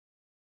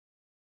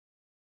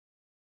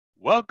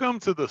Welcome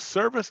to the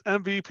Service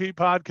MVP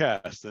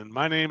podcast. And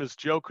my name is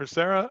Joe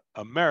Crisara,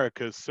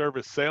 America's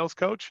service sales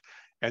coach.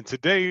 And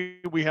today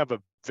we have a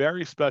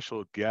very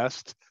special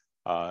guest,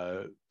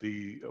 one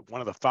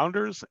of the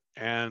founders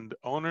and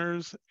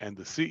owners and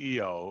the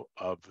CEO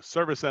of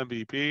Service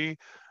MVP,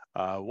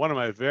 one of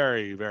my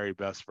very, very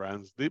best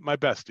friends, my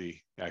bestie,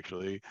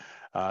 actually,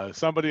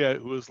 somebody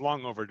who is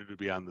long overdue to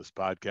be on this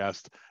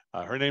podcast.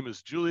 Her name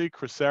is Julie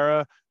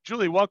Crisara.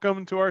 Julie,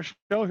 welcome to our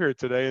show here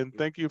today, and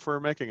thank you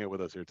for making it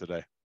with us here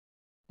today.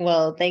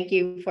 Well, thank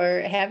you for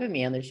having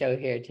me on the show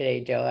here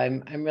today, Joe.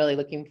 I'm really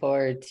looking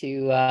forward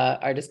to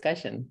our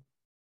discussion.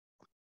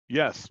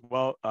 Yes,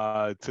 well,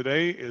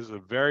 today is a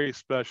very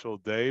special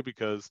day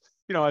because,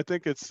 I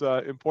think it's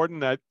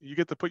important that you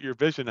get to put your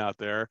vision out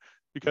there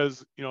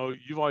because,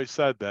 you've always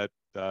said that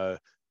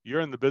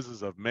you're in the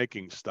business of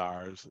making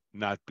stars,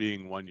 not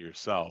being one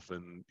yourself.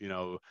 And,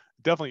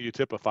 definitely you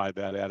typify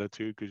that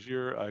attitude because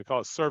I call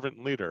it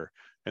servant leader,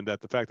 and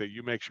that the fact that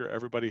you make sure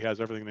everybody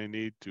has everything they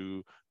need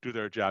to do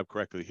their job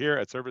correctly here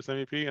at Service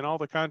MVP and all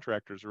the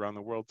contractors around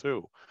the world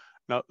too.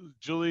 Now,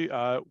 Julie,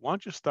 why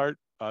don't you start?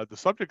 The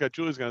subject that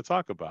Julie's going to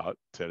talk about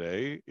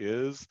today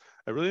is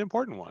a really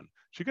important one.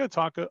 She's going to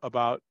talk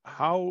about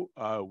how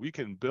we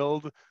can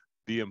build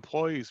the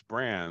employee's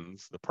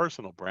brands, the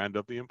personal brand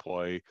of the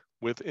employee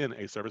within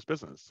a service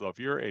business. So if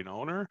you're an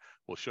owner,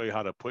 we'll show you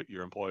how to put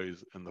your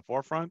employees in the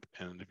forefront.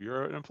 And if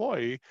you're an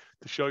employee,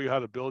 to show you how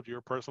to build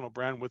your personal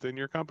brand within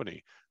your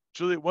company.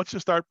 Julie, why don't you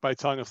start by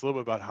telling us a little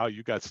bit about how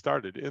you got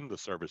started in the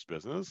service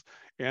business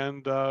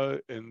and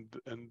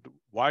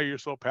why you're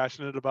so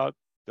passionate about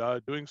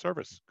doing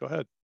service. Go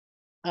ahead.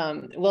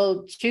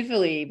 Well,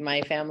 truthfully,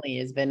 my family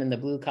has been in the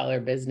blue collar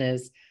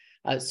business,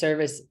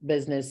 service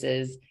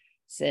businesses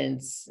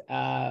since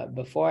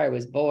before I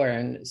was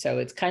born. So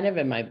it's kind of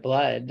in my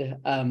blood,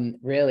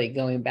 really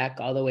going back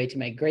all the way to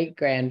my great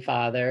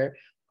grandfather,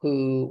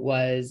 who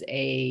was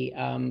a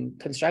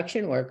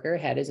construction worker,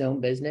 had his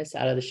own business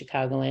out of the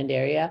Chicagoland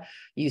area,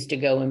 used to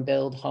go and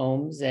build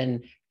homes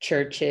and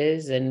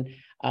churches and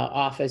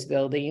office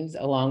buildings,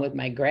 along with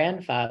my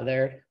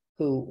grandfather,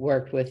 who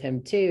worked with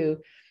him too.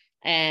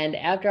 And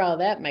after all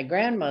that, my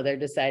grandmother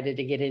decided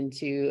to get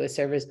into a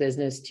service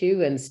business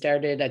too and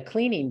started a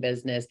cleaning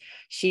business.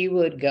 She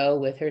would go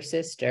with her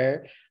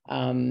sister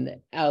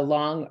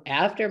along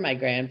after my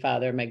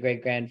grandfather, my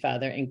great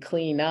grandfather, and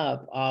clean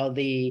up all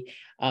the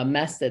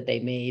mess that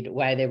they made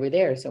while they were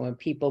there. So when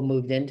people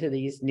moved into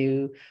these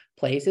new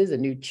places, a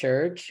new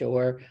church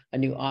or a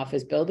new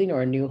office building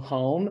or a new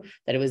home,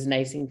 that it was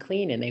nice and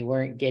clean and they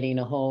weren't getting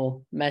a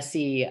whole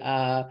messy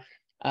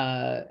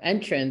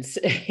entrance,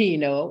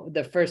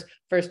 the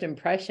first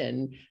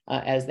impression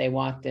as they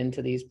walked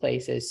into these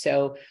places.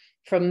 So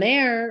from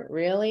there,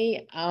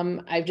 really,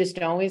 I've just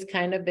always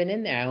kind of been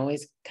in there. I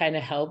always kind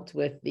of helped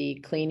with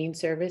the cleaning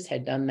service,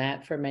 had done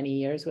that for many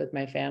years with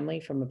my family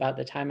from about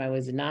the time I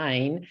was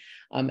 9,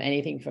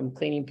 anything from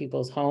cleaning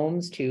people's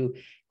homes to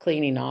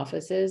cleaning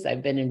offices.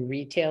 I've been in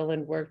retail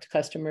and worked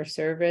customer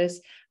service,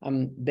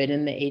 been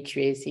in the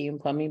HVAC and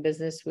plumbing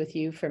business with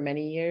you for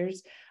many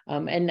years.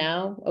 And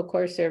now, of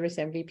course, Service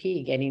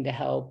MVP, getting to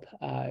help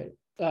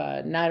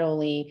not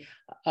only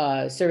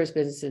service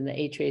business in the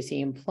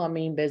HVAC and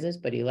plumbing business,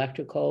 but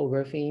electrical,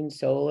 roofing,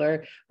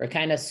 solar. We're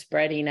kind of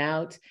spreading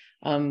out,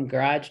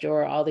 garage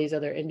door, all these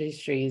other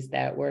industries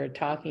that we're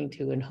talking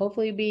to, and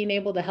hopefully being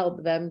able to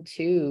help them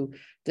to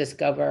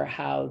discover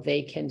how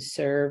they can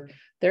serve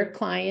their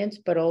clients,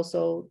 but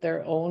also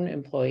their own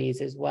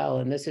employees as well.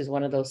 And this is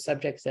one of those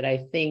subjects that I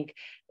think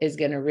is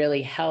going to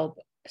really help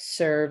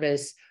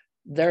service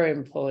their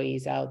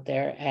employees out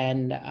there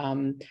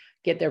and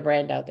get their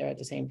brand out there at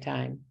the same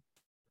time.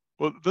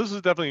 Well, this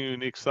is definitely a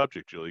unique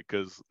subject, Julie,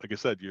 because like I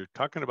said, you're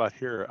talking about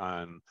here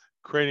on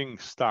creating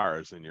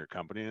stars in your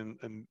company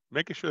and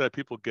making sure that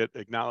people get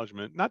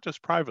acknowledgement, not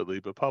just privately,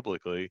 but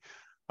publicly.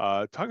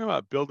 Talking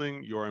about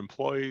building your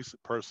employees'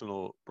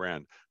 personal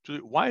brand. Julie,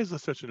 why is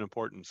this such an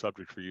important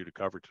subject for you to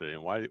cover today?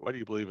 And why do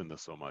you believe in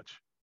this so much?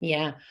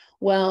 Yeah,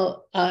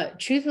 well,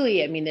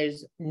 truthfully, I mean,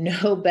 there's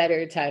no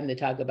better time to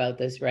talk about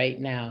this right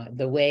now.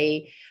 The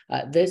way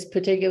this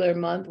particular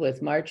month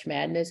with March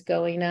Madness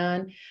going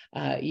on,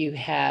 you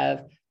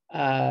have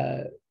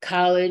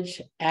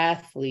college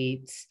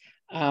athletes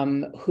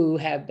who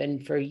have been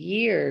for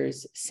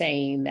years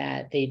saying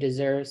that they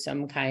deserve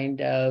some kind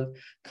of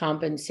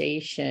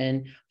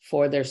compensation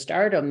for their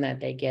stardom that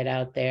they get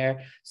out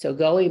there. So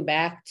going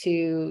back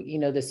to,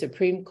 the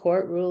Supreme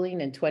Court ruling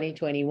in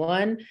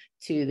 2021,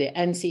 to the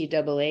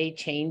NCAA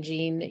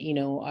changing,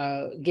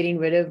 getting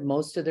rid of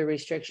most of the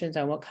restrictions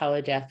on what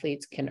college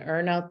athletes can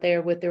earn out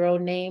there with their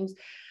own names.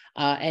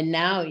 And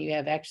now you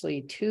have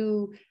actually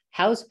 2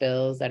 House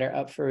bills that are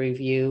up for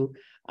review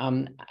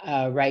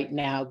right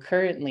now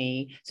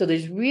currently. So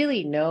there's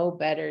really no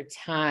better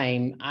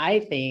time, I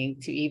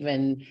think, to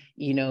even,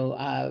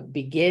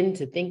 begin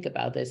to think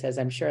about this, as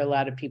I'm sure a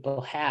lot of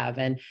people have.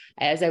 And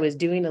as I was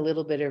doing a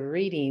little bit of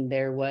reading,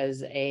 there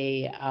was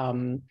a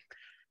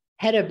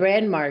head of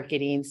brand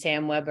marketing,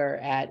 Sam Weber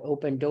at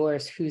Open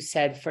Doors, who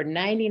said for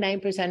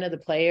 99% of the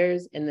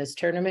players in this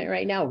tournament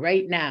right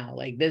now,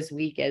 like this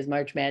week as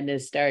March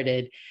Madness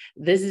started,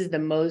 this is the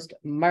most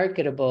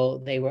marketable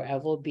they will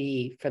ever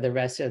be for the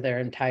rest of their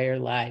entire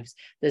lives.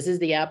 This is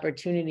the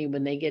opportunity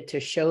when they get to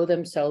show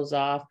themselves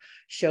off,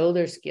 show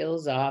their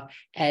skills off.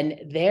 And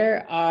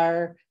there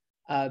are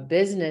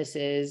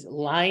businesses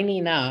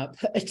lining up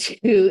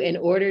in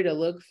order to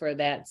look for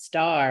that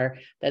star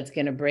that's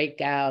going to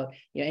break out.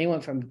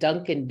 Anyone from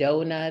Dunkin'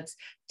 Donuts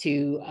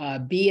to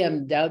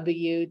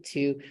BMW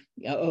to,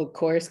 of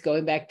course,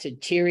 going back to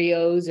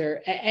Cheerios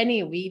or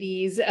any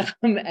Wheaties,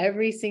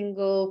 every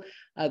single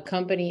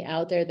company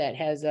out there that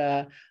has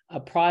a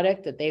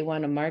product that they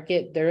want to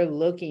market, they're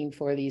looking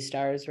for these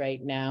stars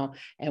right now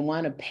and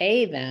want to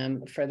pay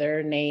them for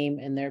their name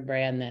and their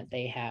brand that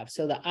they have.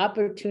 So the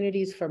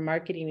opportunities for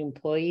marketing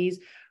employees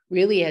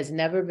really has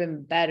never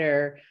been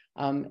better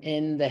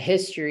in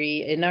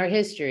our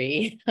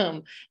history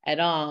at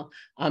all,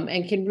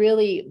 and can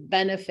really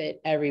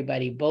benefit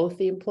everybody, both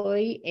the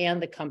employee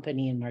and the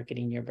company in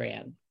marketing your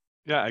brand.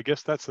 Yeah, I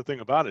guess that's the thing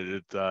about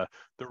it. The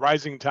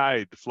rising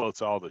tide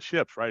floats all the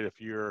ships, right? If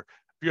you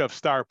have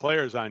star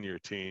players on your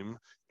team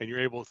and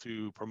you're able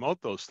to promote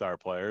those star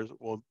players,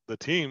 well, the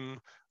team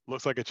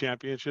looks like a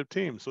championship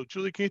team. So,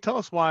 Julie, can you tell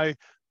us why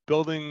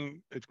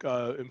building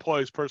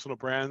employees' personal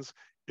brands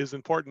is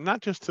important,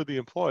 not just to the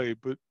employee,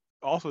 but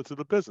also to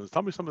the business?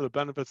 Tell me some of the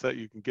benefits that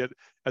you can get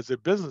as a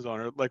business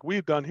owner, like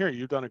we've done here.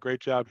 You've done a great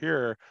job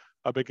here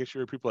of making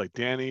sure people like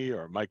Danny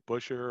or Mike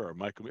Busher or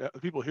Mike,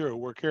 people here who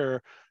work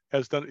here,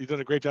 you've done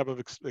a great job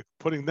of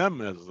putting them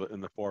as in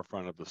the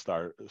forefront of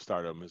the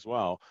stardom as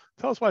well.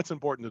 Tell us why it's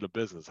important to the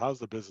business. How's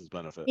the business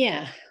benefit?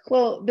 Yeah,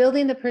 well,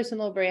 building the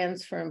personal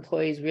brands for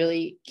employees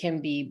really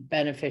can be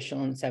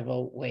beneficial in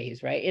several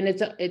ways, right? And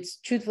it's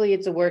truthfully,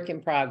 it's a work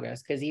in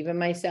progress, because even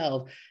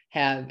myself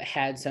have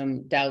had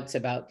some doubts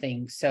about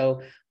things.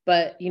 So,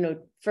 but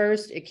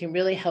first, it can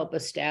really help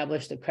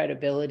establish the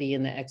credibility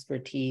and the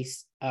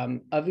expertise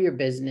of your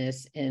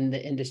business in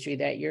the industry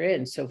that you're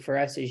in. So for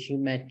us, as you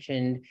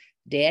mentioned,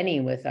 Danny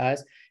with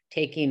us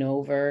taking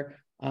over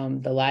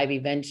the live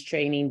events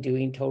training,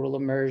 doing total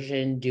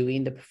immersion,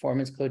 doing the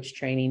performance coach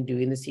training,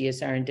 doing the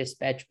CSR and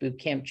dispatch boot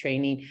camp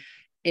training.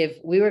 If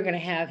we were going to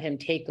have him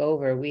take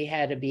over, we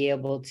had to be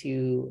able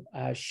to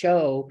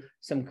show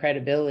some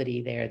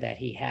credibility there that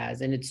he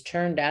has. And it's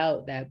turned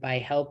out that by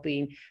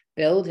helping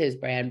build his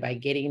brand, by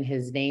getting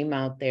his name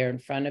out there in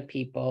front of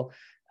people,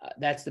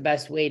 that's the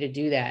best way to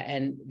do that.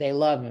 And they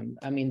love him.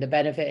 I mean, the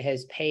benefit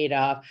has paid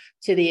off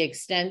to the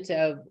extent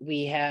of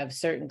we have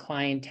certain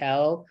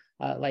clientele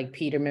like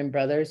Peterman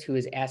Brothers, who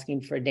is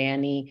asking for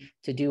Danny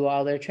to do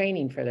all their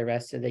training for the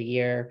rest of the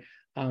year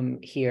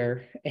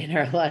here in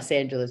our Los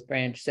Angeles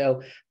branch.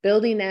 So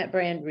building that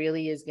brand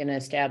really is going to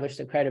establish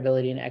the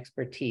credibility and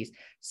expertise.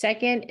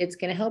 Second, it's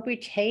going to help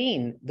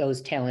retain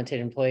those talented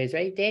employees,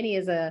 right? Danny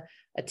is a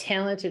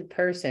talented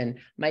person.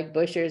 Mike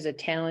Busher is a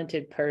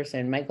talented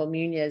person. Michael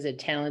Munoz is a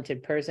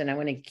talented person. I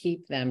want to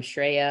keep them.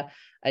 Shreya,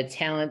 a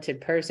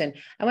talented person.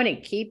 I want to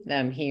keep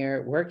them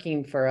here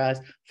working for us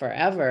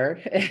forever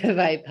if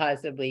I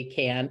possibly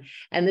can.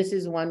 And this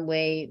is one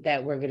way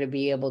that we're going to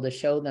be able to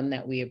show them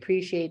that we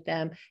appreciate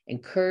them,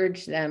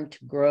 encourage them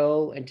to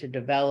grow and to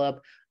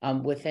develop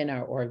within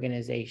our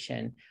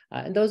organization.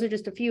 And those are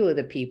just a few of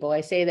the people. I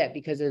say that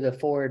because of the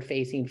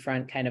forward-facing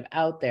front kind of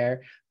out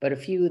there, but a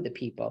few of the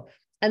people.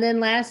 And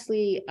then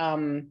lastly,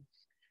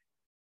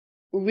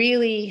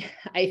 really,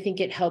 I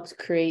think it helps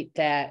create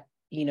that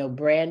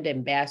brand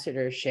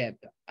ambassadorship.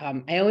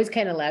 I always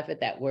kind of laugh at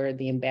that word,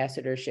 the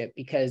ambassadorship,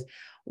 because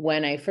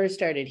when I first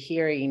started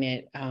hearing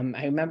it,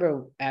 I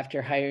remember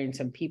after hiring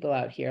some people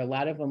out here, a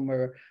lot of them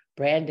were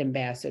brand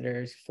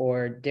ambassadors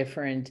for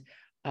different,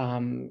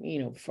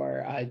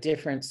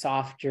 different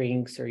soft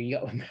drinks or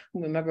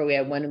remember we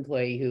had one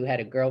employee who had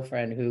a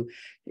girlfriend who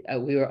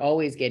we were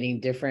always getting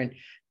different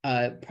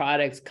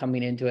products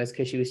coming into us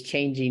because she was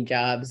changing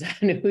jobs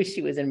on who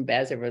she was an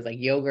ambassador for. It was like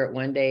yogurt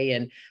one day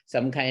and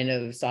some kind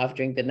of soft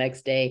drink the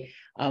next day.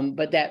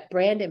 But that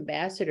brand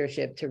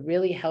ambassadorship to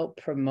really help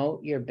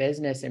promote your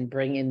business and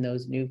bring in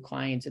those new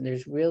clients. And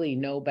there's really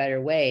no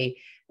better way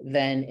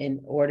than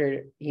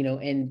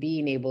in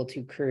being able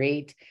to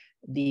create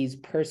these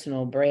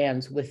personal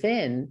brands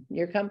within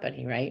your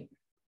company, right?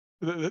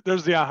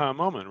 There's the aha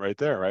moment right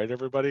there, right?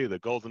 Everybody, the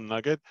golden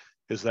nugget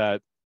is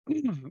that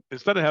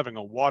instead of having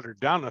a watered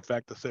down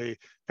effect to say,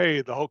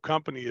 hey, the whole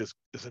company is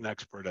an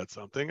expert at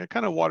something, it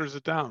kind of waters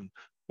it down.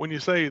 When you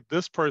say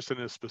this person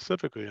is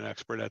specifically an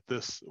expert at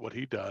this, what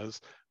he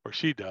does or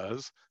she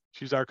does,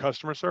 she's our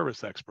customer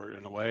service expert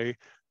in a way.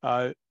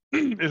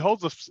 It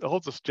holds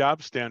a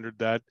job standard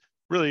that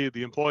really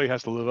the employee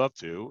has to live up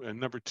to. And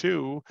number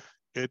two,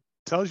 it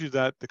tells you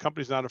that the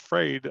company's not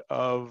afraid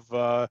of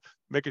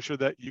making sure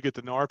that you get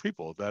to know our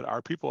people, that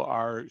our people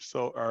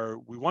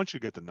we want you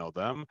to get to know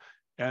them.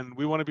 And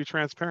we want to be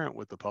transparent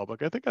with the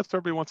public. I think that's what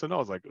everybody wants to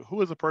know is like,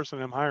 who is the person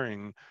I'm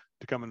hiring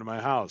to come into my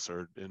house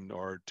or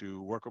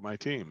to work with my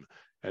team?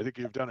 I think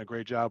you've done a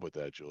great job with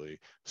that, Julie.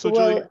 So,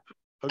 Julie,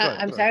 Well, Oh, go ahead.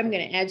 I'm Sorry. sorry, I'm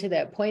going to add to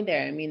that point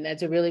there. I mean,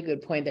 that's a really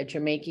good point that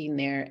you're making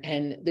there.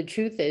 And the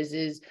truth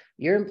is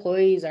your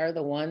employees are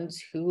the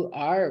ones who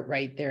are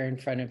right there in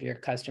front of your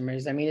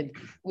customers. I mean,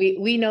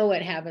 we know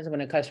what happens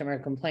when a customer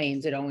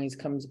complains. It always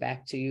comes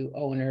back to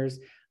owners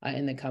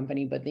in the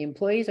company, but the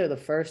employees are the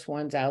first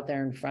ones out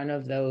there in front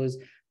of those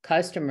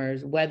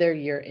customers, whether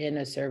you're in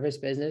a service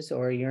business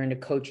or you're in a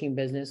coaching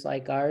business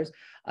like ours.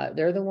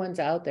 They're the ones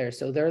out there.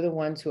 So they're the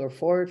ones who are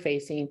forward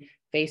facing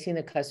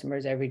the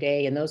customers every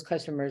day. And those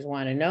customers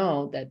want to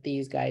know that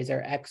these guys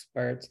are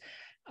experts.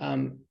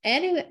 And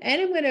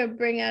I'm going to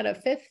bring out a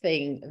fifth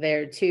thing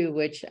there too,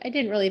 which I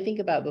didn't really think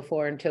about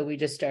before until we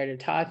just started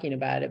talking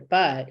about it.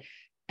 But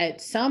at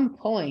some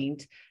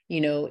point,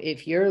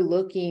 if you're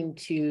looking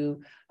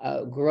to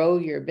grow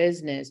your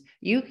business,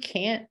 you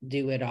can't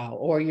do it all,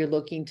 or you're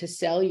looking to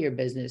sell your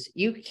business.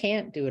 You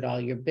can't do it all.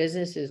 Your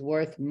business is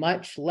worth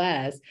much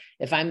less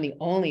if I'm the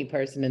only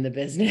person in the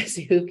business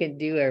who can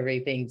do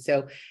everything.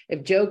 So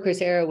if Joe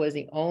Crisara was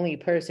the only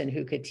person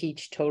who could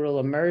teach total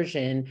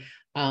immersion,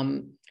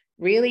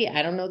 really,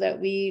 I don't know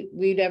that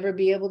we'd ever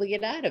be able to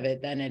get out of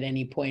it then at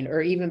any point, or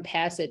even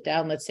pass it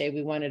down. Let's say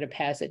we wanted to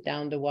pass it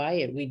down to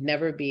Wyatt. We'd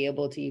never be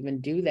able to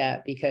even do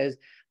that, because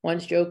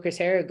once Joe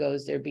Crisara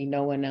goes, there'd be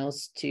no one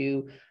else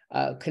to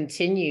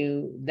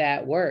continue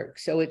that work.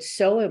 So it's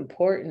so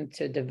important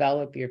to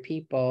develop your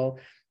people,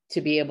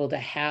 to be able to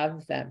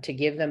have them, to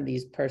give them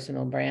these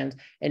personal brands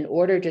in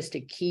order just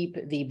to keep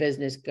the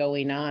business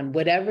going on,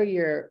 whatever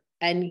your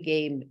end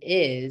game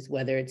is,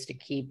 whether it's to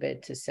keep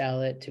it, to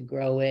sell it, to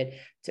grow it,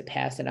 to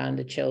pass it on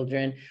to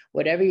children,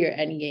 whatever your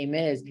end game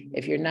is.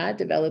 If you're not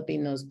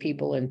developing those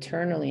people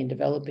internally and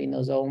developing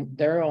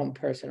their own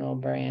personal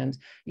brands,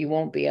 you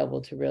won't be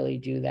able to really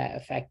do that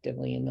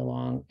effectively in the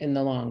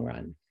long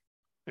run.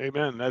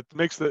 Amen. That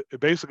makes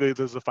basically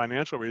there's a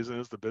financial reason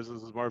is the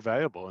business is more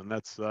valuable, and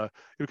that's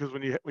because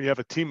when you have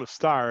a team of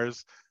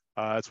stars,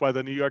 that's why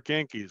the New York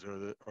Yankees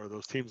or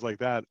those teams like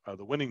that are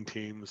the winning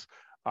teams,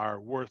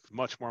 are worth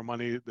much more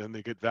money than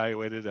they get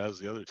valuated as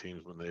the other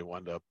teams when they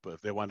wind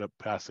up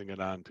passing it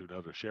on to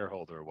another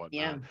shareholder or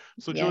Yeah. whatnot.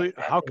 So Yeah, Julie,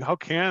 exactly. how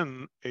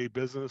can a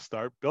business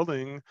start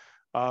building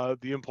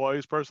the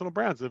employees' personal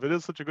brands? If it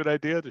is such a good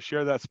idea to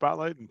share that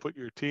spotlight and put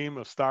your team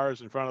of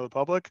stars in front of the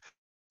public,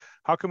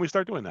 how can we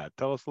start doing that?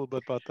 Tell us a little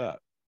bit about that.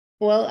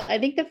 Well, I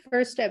think the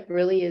first step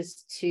really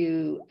is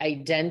to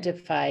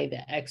identify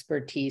the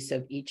expertise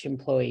of each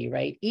employee,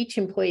 right? Each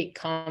employee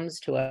comes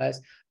to us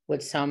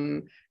with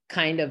some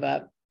kind of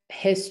a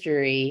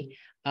history,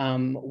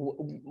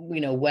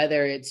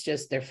 whether it's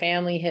just their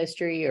family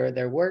history or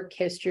their work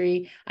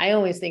history. I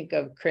always think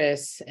of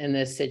Chris in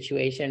this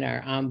situation,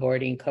 our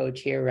onboarding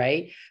coach here,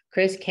 right?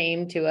 Chris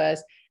came to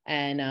us,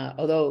 and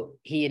although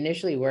he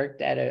initially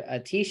worked at a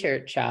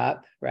t-shirt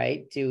shop,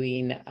 right,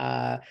 doing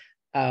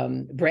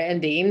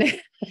branding,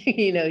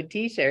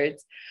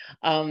 t-shirts.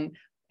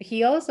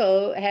 He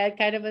also had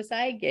kind of a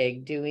side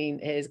gig doing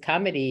his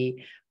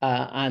comedy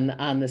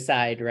on the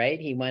side, right?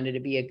 He wanted to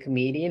be a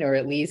comedian, or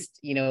at least,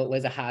 it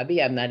was a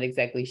hobby. I'm not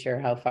exactly sure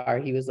how far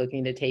he was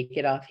looking to take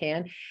it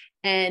offhand.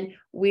 And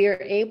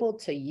we're able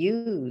to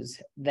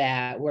use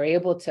that.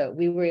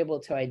 We were able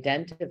to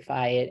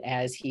identify it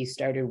as he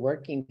started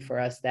working for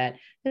us, that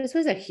this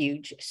was a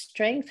huge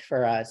strength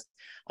for us.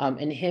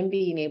 And him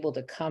being able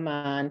to come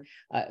on,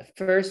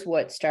 first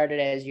what started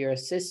as your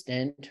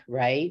assistant,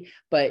 right?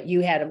 But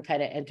you had him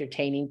kind of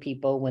entertaining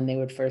people when they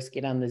would first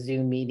get on the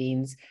Zoom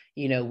meetings,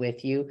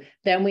 with you.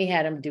 Then we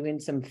had him doing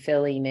some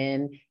filling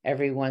in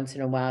every once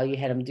in a while. You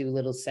had him do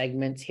little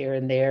segments here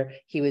and there.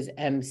 He was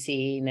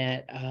emceeing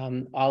at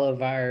all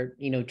of our,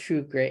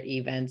 True Grit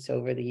events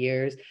over the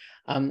years.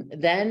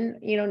 Then,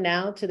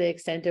 now to the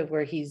extent of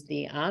where he's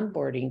the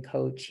onboarding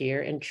coach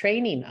here and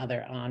training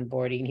other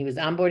onboarding. He was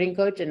onboarding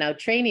coach and now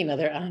training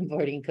other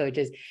onboarding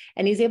coaches.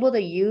 And he's able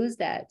to use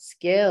that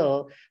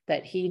skill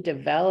that he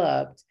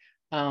developed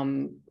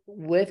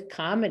with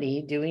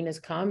comedy, doing his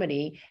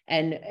comedy,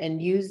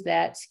 and use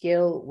that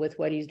skill with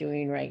what he's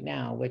doing right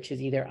now, which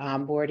is either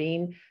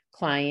onboarding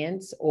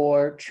clients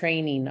or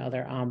training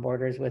other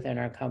onboarders within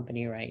our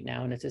company right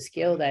now. And it's a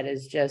skill that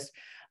is just,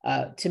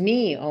 to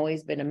me,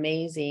 always been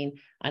amazing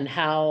on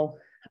how,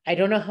 I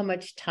don't know how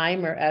much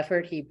time or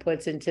effort he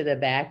puts into the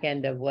back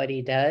end of what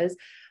he does,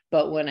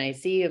 but when I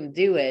see him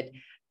do it,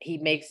 he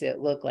makes it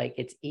look like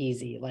it's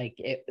easy,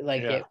 it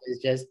was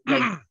just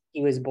like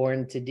he was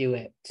born to do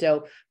it.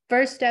 So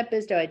first step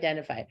is to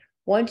identify.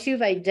 Once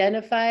you've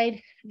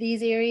identified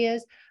these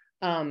areas,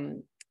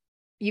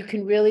 you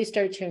can really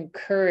start to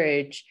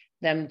encourage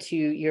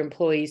your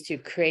employees to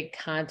create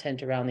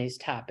content around these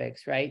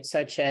topics, right?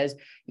 Such as,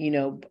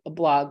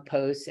 blog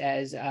posts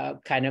as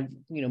kind of,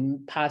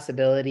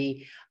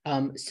 possibility.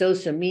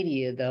 Social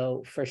media,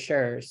 though, for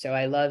sure. So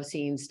I love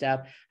seeing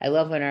stuff. I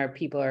love when our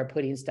people are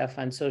putting stuff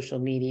on social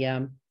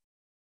media,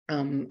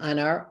 on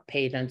our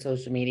page on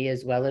social media,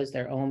 as well as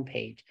their own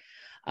page.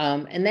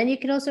 And then you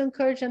can also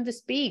encourage them to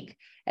speak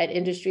at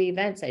industry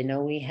events. I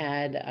know we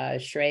had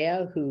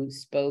Shreya, who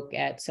spoke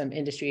at some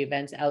industry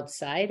events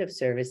outside of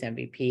Service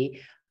MVP,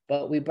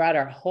 but we brought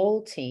our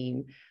whole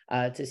team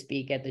to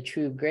speak at the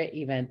True Grit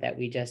event that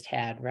we just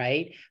had,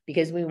 right?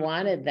 Because we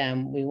wanted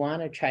them, we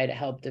want to try to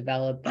help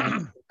develop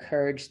them,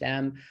 encourage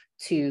them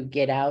to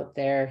get out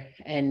there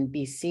and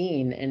be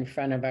seen in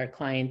front of our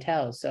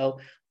clientele. So,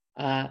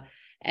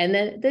 and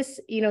then this,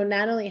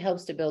 not only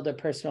helps to build a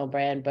personal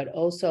brand, but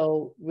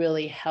also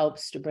really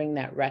helps to bring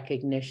that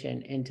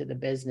recognition into the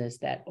business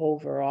that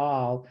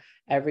overall,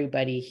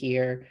 everybody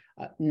here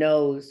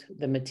knows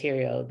the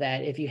material,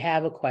 that if you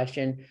have a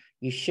question,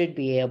 you should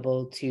be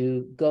able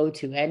to go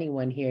to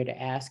anyone here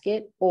to ask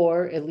it,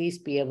 or at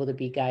least be able to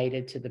be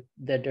guided to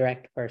the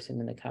direct person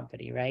in the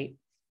company, right?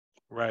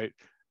 Right.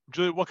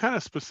 Julie, what kind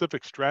of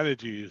specific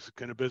strategies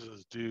can a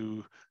business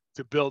do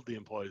to build the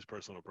employees'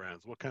 personal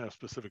brands? What kind of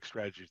specific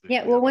strategies do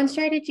Yeah, you well, have one around that?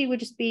 strategy would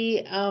just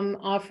be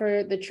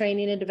offer the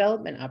training and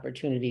development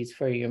opportunities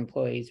for your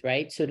employees,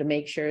 right? So to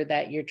make sure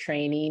that you're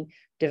training,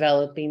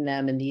 developing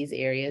them in these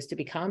areas to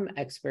become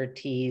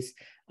expertise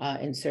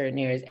in certain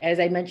areas. As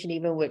I mentioned,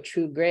 even with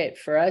True Grit,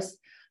 for us,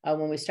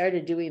 when we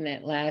started doing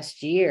that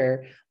last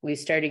year, we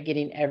started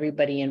getting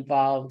everybody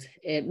involved.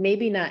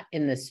 Maybe not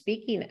in the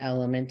speaking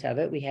element of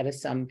it. We had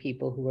some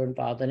people who were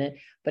involved in it,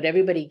 but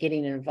everybody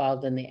getting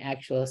involved in the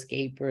actual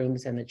escape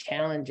rooms and the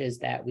challenges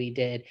that we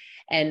did.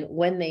 And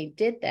when they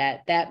did that,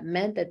 that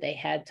meant that they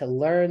had to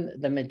learn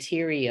the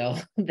material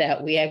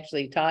that we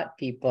actually taught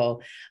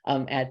people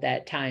at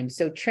that time.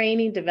 So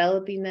training,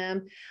 developing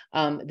them,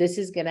 this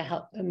is going to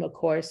help them, of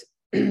course,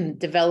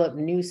 develop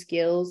new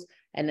skills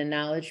and a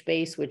knowledge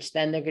base, which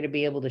then they're going to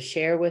be able to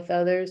share with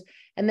others.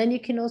 And then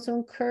you can also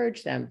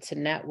encourage them to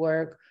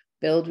network,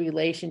 build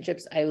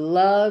relationships. I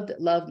loved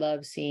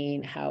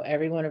seeing how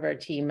every one of our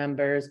team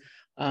members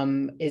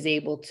is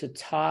able to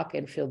talk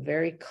and feel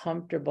very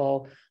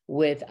comfortable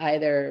with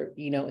either,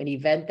 an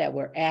event that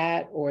we're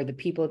at or the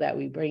people that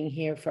we bring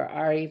here for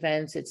our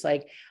events. It's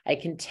like, I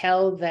can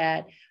tell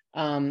that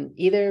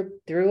either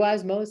through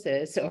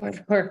osmosis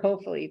or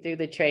hopefully through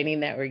the training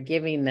that we're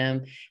giving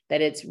them,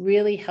 that it's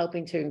really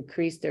helping to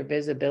increase their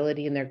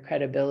visibility and their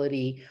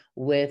credibility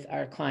with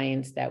our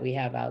clients that we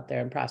have out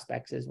there and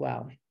prospects as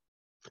well.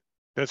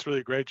 That's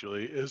really great,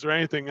 Julie. Is there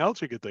anything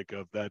else you could think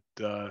of that,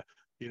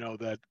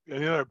 that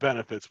any other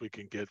benefits we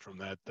can get from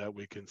that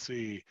we can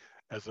see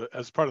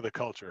as part of the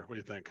culture? What do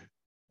you think?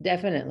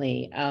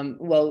 Definitely.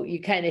 Well,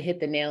 you kind of hit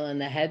the nail on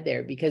the head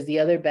there, because the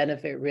other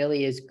benefit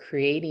really is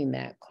creating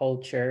that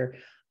culture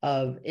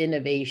of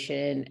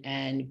innovation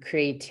and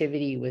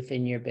creativity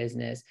within your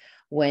business.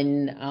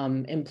 When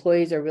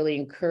employees are really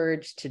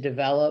encouraged to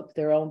develop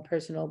their own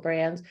personal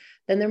brands,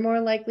 then they're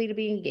more likely to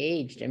be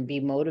engaged and be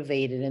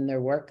motivated in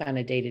their work on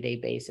a day-to-day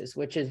basis,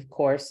 which of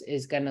course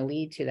is going to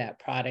lead to that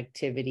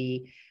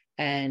productivity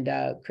and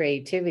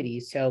creativity.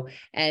 So,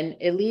 and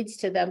it leads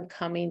to them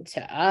coming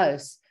to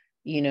us,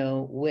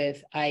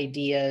 with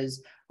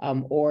ideas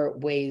or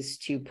ways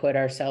to put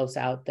ourselves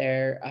out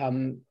there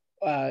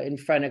in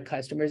front of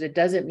customers. It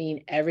doesn't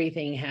mean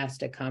everything has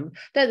to come.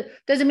 That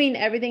doesn't mean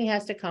everything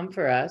has to come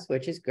for us,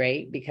 which is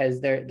great because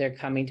they're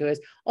coming to us.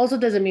 Also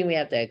doesn't mean we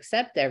have to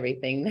accept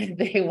everything that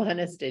they want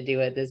us to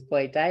do at this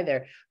point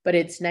either. But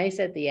it's nice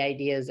that the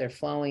ideas are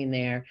flowing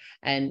there,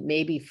 and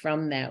maybe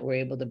from that we're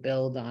able to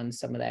build on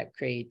some of that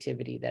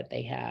creativity that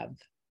they have.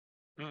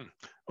 Mm.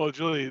 Well,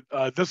 Julie,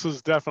 this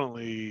is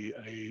definitely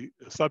a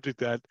subject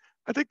that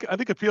I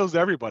think appeals to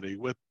everybody.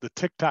 With the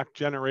TikTok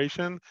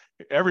generation,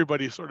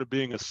 everybody sort of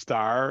being a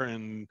star,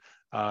 and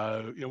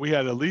we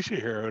had Alicia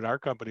here at our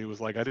company. Was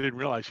like, I didn't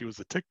realize she was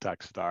a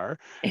TikTok star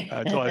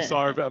until I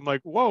saw her. I'm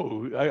like,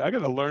 whoa, I got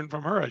to learn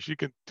from her. She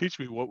can teach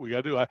me what we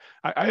got to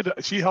do.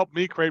 She helped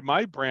me create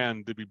my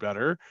brand to be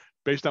better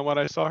based on what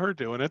I saw her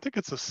do, and I think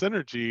it's a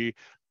synergy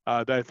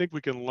that I think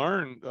we can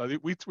learn.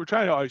 We're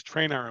trying to always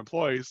train our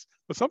employees,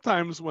 but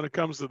sometimes when it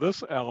comes to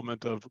this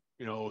element of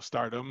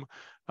stardom,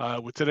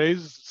 with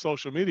today's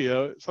social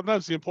media,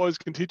 sometimes the employees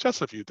can teach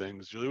us a few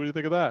things. Julie, what do you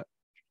think of that?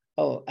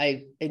 Oh,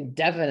 I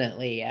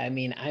definitely. I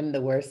mean, I'm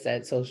the worst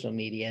at social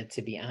media,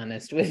 to be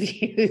honest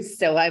with you.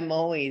 So I'm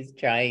always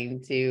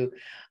trying to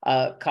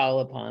call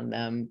upon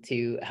them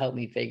to help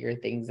me figure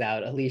things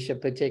out. Alicia,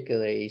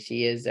 particularly,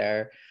 she is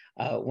our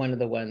one of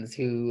the ones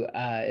who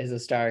is a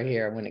star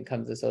here when it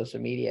comes to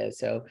social media.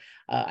 So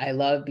I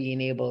love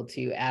being able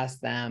to ask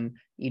them,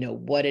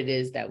 what it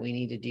is that we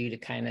need to do to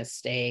kind of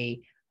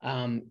stay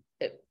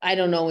I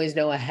don't always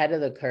know ahead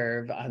of the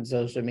curve on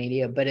social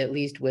media, but at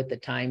least with the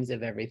times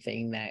of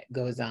everything that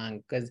goes on,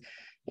 because,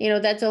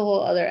 that's a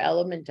whole other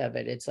element of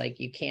it. It's like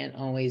you can't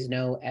always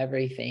know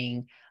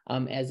everything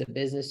as a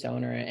business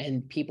owner,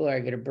 and people are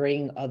going to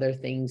bring other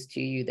things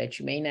to you that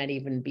you may not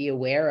even be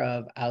aware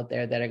of out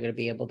there that are going to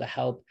be able to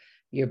help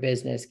your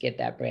business get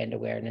that brand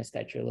awareness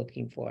that you're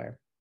looking for.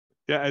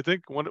 Yeah, I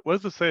think what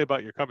does it say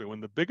about your company when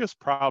the biggest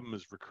problem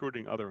is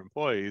recruiting other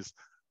employees?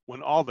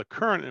 When all the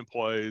current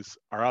employees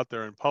are out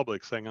there in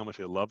public saying how much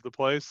they love the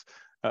place,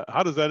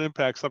 how does that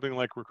impact something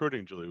like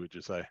recruiting, Julie? Would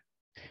you say?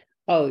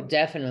 Oh,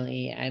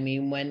 definitely. I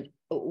mean,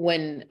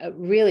 when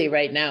really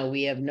right now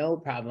we have no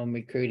problem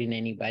recruiting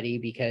anybody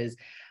because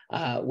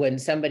when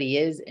somebody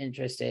is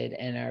interested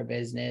in our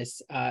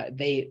business,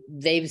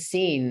 they've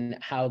seen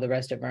how the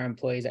rest of our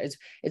employees are.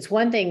 It's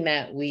one thing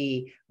that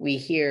we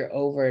hear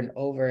over and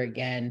over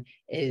again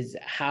is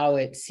how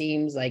it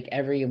seems like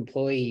every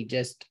employee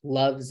just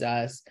loves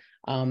us.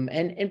 And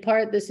in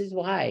part, this is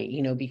why,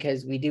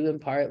 because we do in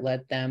part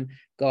let them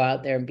go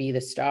out there and be the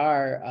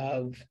star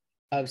of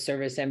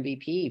service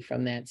MVP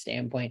from that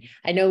standpoint.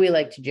 I know we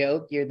like to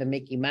joke, you're the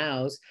Mickey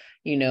Mouse,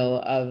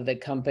 of the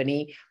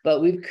company,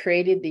 but we've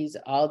created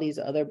all these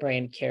other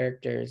brand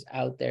characters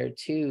out there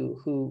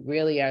too, who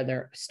really are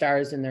their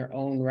stars in their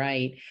own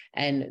right.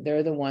 And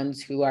they're the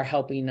ones who are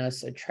helping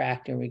us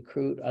attract and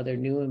recruit other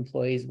new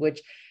employees,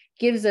 which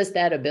gives us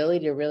that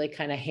ability to really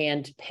kind of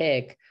hand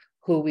pick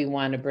who we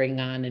want to bring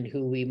on and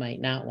who we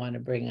might not want to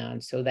bring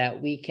on so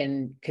that we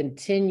can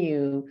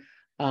continue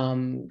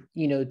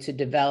to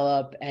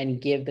develop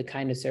and give the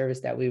kind of service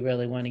that we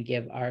really want to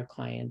give our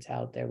clients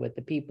out there with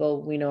the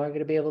people we know are going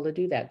to be able to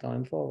do that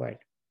going forward.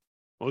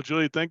 Well,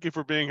 Julie, thank you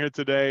for being here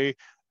today.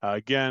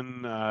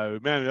 Again,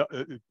 man,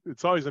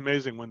 it's always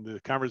amazing when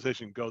the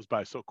conversation goes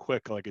by so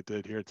quick like it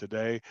did here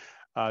today.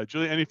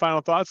 Julie, any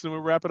final thoughts and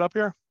we'll wrap it up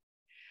here?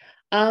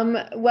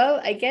 Well,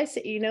 I guess,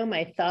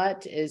 my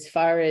thought as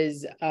far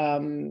as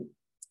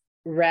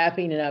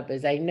wrapping it up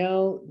is I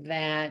know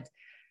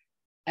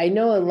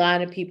a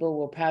lot of people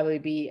will probably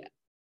be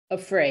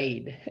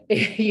afraid,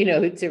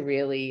 to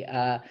really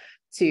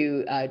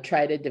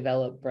try to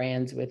develop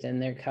brands within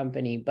their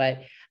company.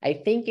 But I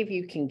think if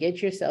you can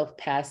get yourself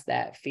past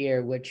that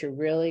fear, what you're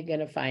really going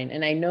to find,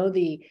 and I know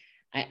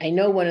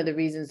one of the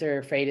reasons they're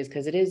afraid is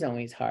because it is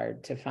always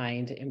hard to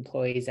find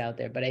employees out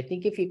there. But I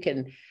think if you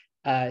can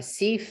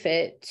see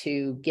fit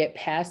to get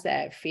past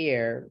that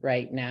fear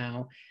right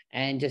now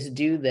and just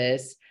do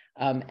this,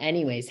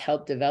 anyways,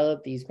 help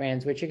develop these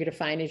brands, what you're going to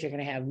find is you're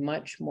going to have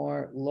much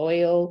more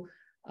loyal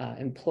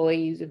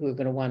employees who are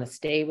going to want to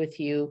stay with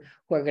you,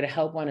 who are going to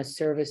help want to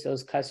service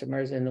those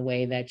customers in the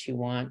way that you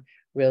want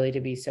really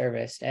to be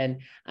serviced.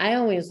 And I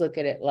always look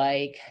at it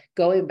like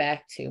going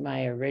back to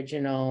my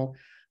original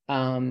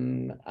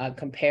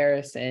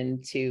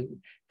comparison to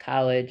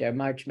college or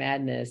March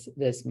Madness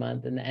this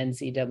month in the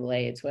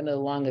NCAA. It's one of the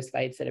longest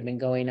fights that have been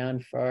going on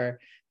for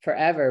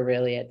forever,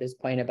 really, at this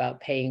point about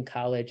paying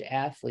college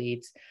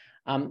athletes.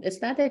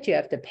 It's not that you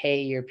have to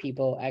pay your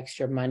people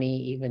extra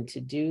money even to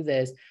do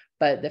this,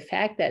 but the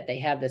fact that they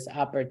have this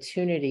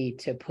opportunity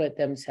to put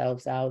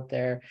themselves out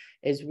there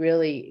is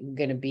really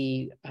going to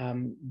be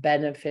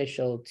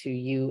beneficial to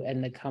you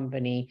and the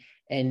company,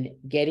 and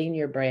getting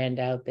your brand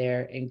out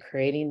there and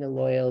creating the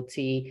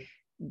loyalty,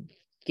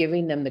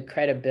 giving them the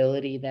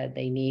credibility that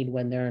they need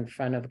when they're in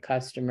front of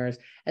customers.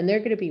 And they're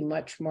going to be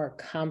much more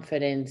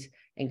confident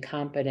and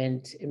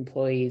competent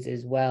employees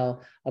as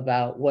well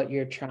about what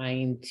you're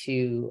trying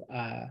to,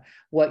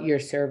 what your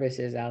service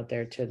is out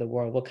there to the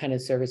world, what kind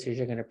of services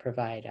you're going to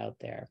provide out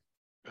there.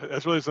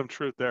 That's really some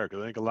truth there,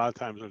 because I think a lot of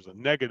times there's a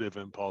negative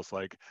impulse,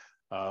 like,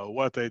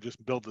 what if they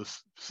just build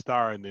this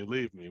star and they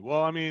leave me?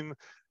 Well, I mean,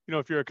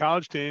 if you're a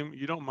college team,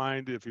 you don't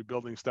mind if you're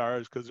building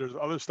stars because there's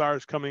other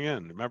stars coming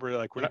in. Remember,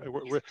 like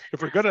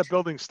if we're good at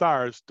building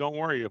stars, don't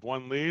worry. If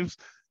one leaves,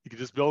 you can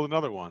just build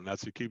another one.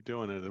 That's you keep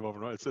doing it over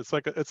and over. It's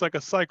like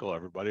a cycle,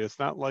 everybody. It's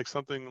not like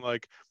something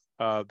like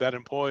that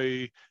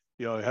employee,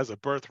 has a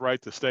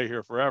birthright to stay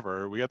here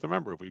forever. We have to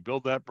remember, if we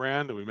build that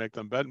brand and we make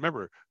them better,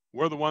 remember,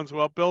 we're the ones who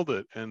help build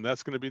it, and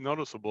that's going to be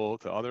noticeable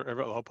to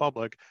the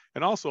public,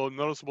 and also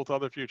noticeable to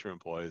other future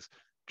employees.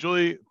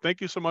 Julie,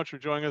 thank you so much for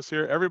joining us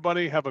here.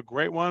 Everybody, have a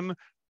great one.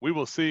 We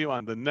will see you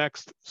on the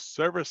next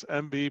Service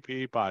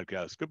MVP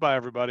podcast. Goodbye,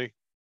 everybody.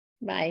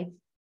 Bye.